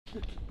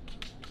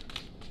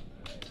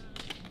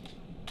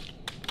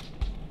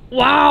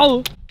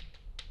Wow!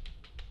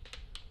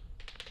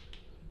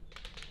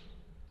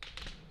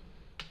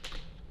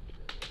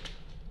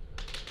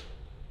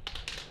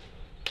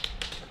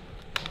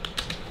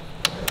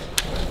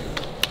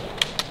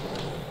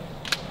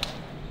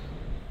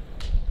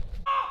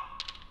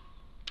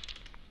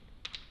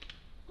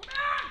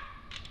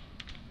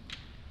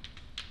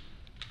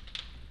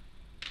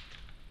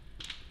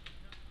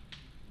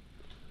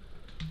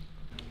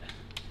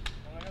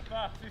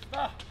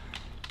 Sista!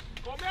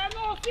 Kom igen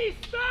då,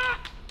 sista!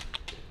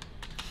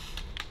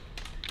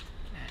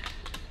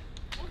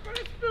 Och ska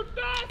det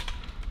sprutas!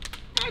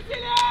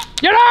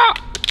 Gör det!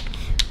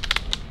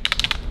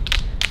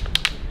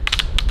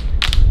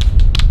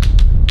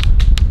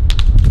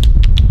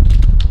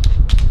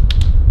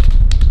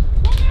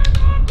 Kom igen då,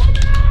 kom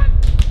igen!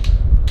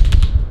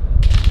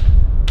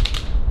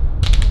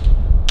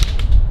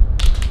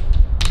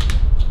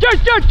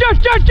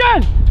 Kör!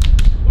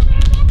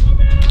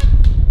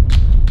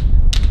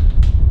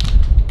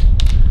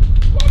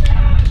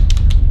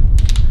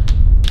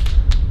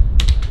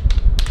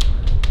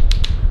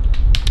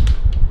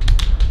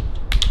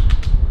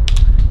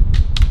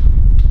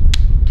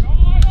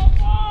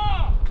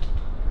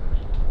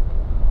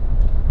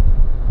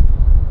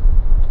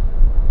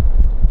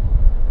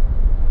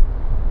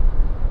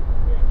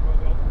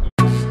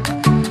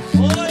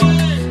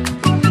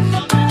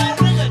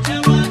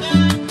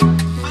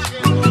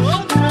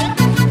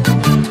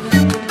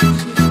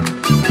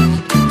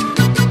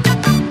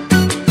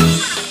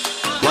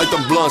 Like the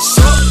blunts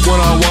up when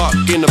I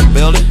walk in the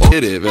building.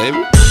 Hit it, baby.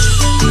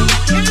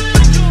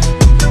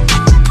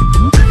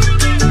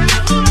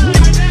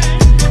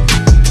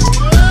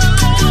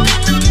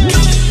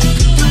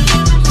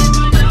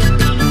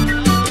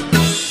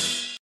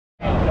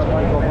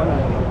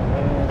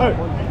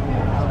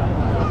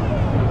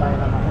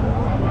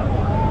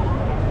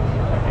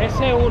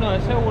 S1.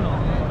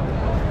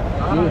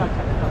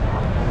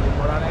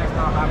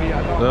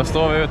 Då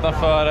står vi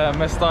utanför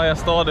Mestalla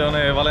stadion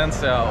i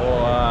Valencia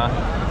och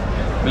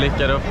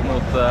blickar upp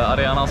mot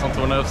arenan som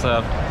tornar upp sig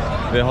här.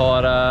 Vi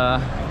har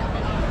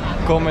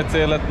kommit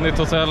till ett nytt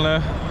hotell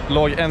nu.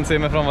 Låg en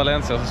timme från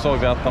Valencia så såg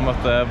vi att de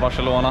mötte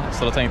Barcelona.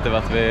 Så då tänkte vi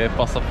att vi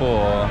passar på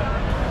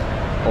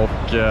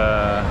och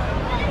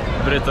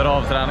bryter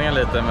av träningen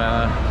lite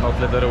med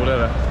något lite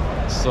roligare.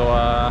 Så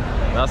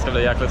det här ska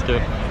bli jäkligt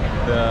kul.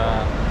 Det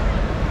är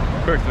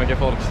sjukt mycket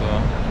folk så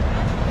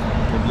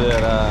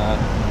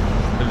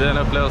det blir en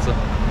upplevelse.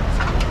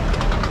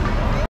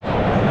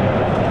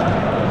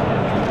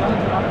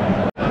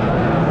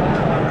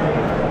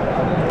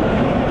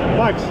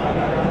 Max,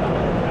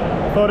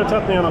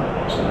 förutsättningarna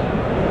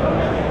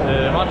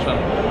I matchen?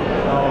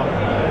 Ja,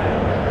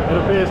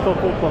 europeisk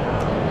toppfotboll.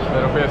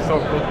 Europeisk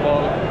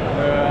toppfotboll.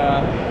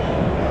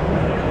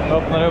 Nu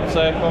öppnar det upp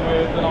sig, kommer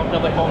ut i någon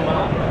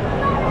katakomberna.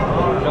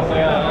 Vi kan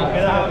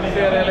se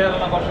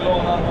serieledarna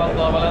Barcelona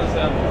möta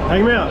Valencia.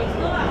 Häng med!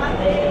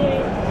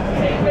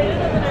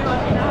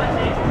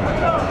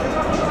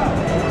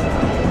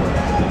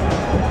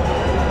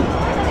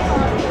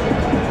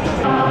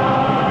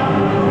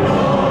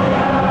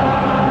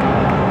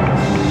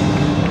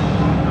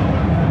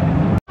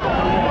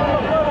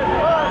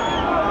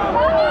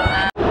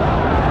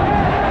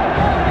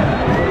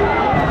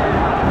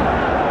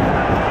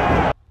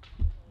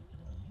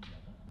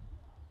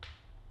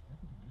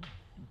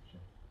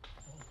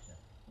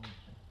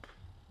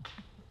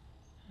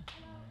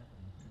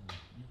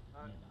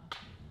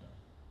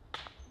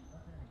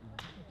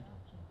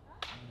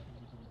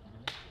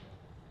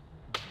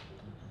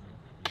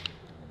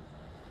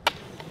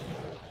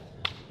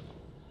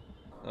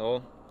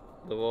 Ja,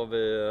 då var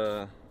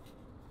vi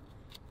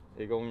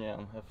igång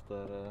igen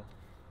efter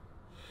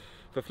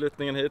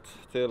förflyttningen hit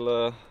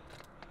till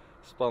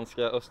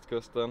spanska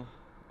östkusten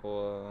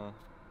och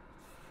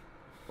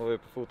var vi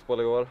på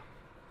fotboll igår.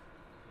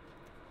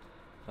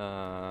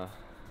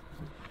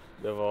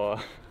 Det var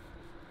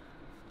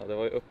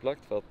ju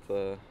upplagt för att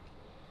det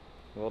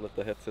var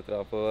lite hetsigt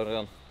redan på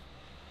början.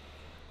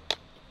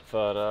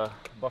 För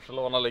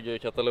Barcelona ligger i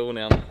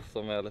Katalonien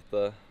som är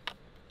lite...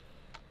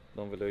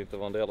 De vill ju inte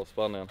vara en del av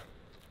Spanien.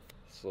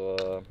 Så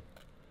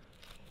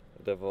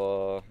det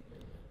var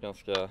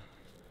ganska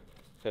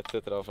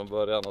hetsigt redan från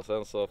början. Och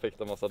sen så fick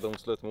de massa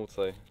domslut mot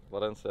sig,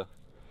 Valencia.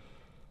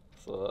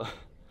 Så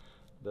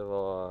det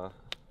var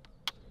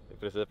i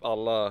princip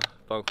alla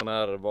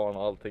pensionärer, barn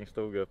och allting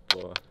stod upp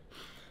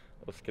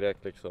och skrek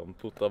liksom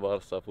Puta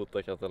Barça,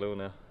 Puta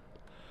Catalonia.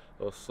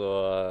 Och så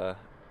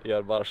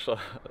gör Barça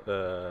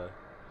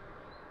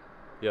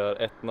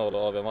gör 1-0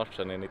 och avgör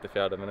matchen i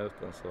 94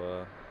 minuten.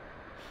 Så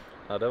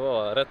ja, det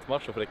var rätt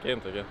match att pricka in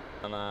tycker jag.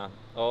 Men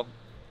ja,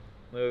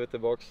 nu är vi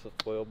tillbaks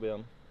på jobb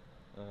igen.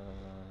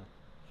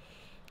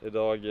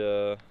 Idag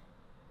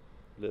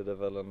blir det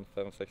väl en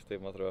 5-6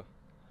 timmar tror jag.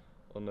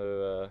 Och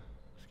nu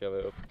ska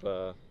vi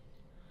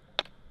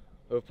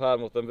upp här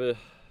mot en by.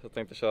 Jag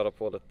tänkte köra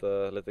på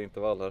lite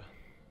intervall här.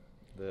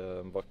 Det är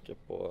en backe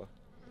på,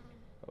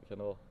 vad kan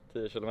det vara,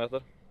 10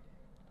 kilometer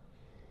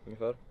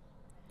ungefär.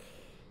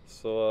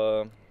 Så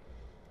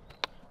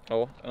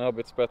ja, jag har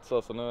bytt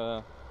spetsar så nu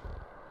är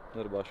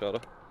det bara att köra.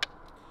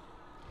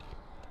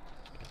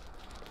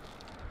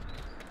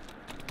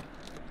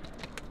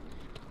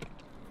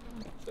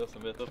 Se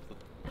som vet upp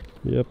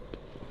det. Japp.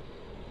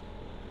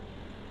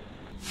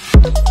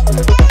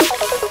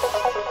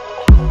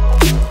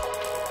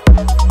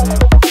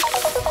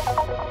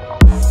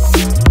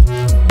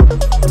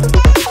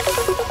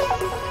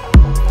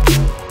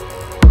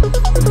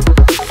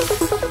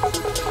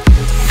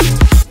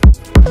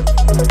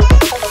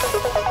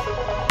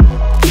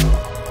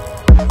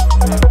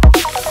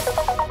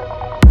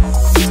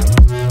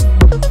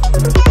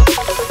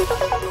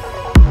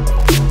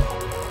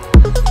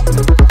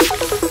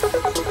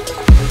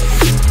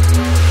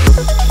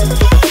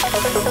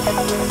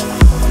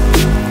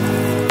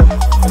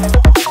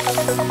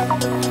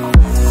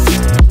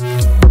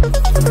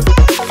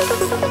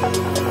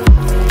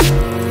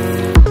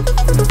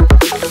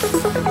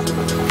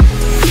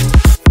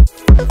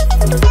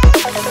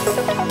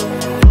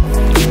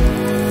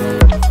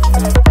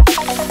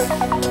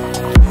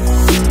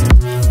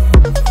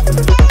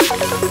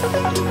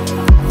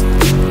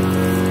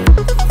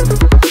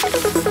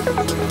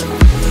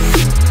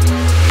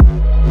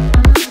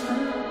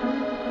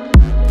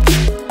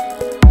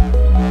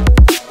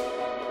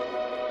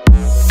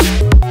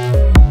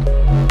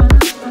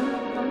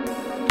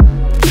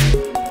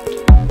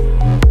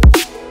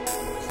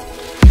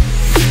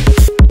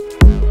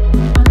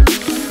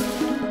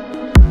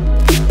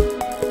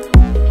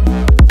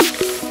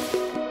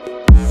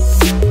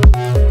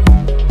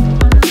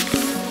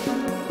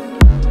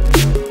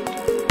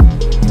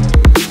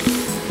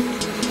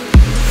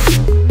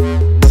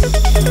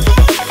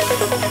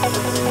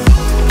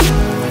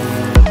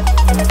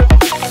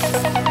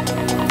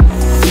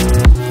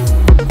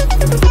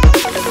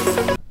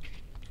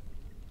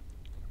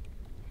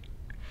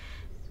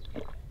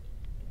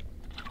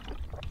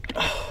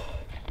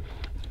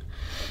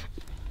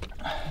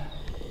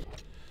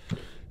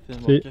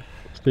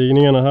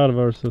 Stigningarna här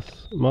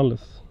versus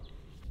Mallis.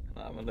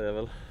 Nej, men det är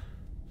väl,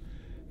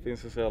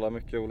 finns ju så jävla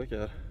mycket olika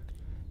här.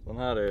 Den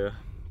här är ju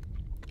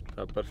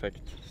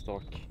perfekt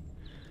stak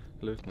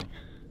lutning.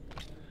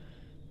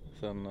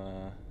 Sen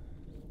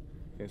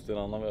finns det en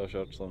annan vi har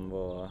kört som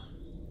var,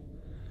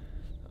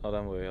 ja,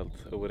 den var ju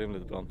helt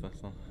orimligt brant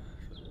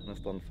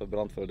nästan för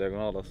brant för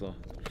diagonala, så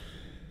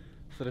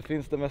det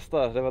finns det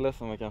mesta. Det var det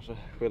som är kanske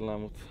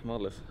skillnaden mot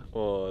Mallis,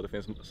 och det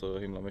finns så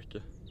himla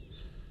mycket.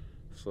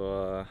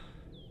 Så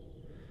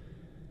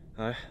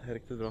nej, det är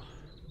riktigt bra.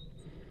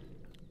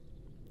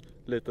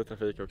 Lite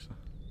trafik också.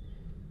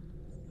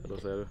 Eller vad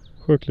säger du?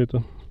 Sjukt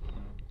lite.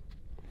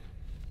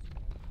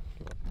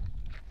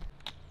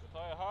 Du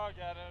tar ju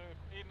höger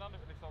innan du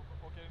liksom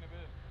åker in i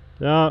bilen.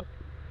 Ja.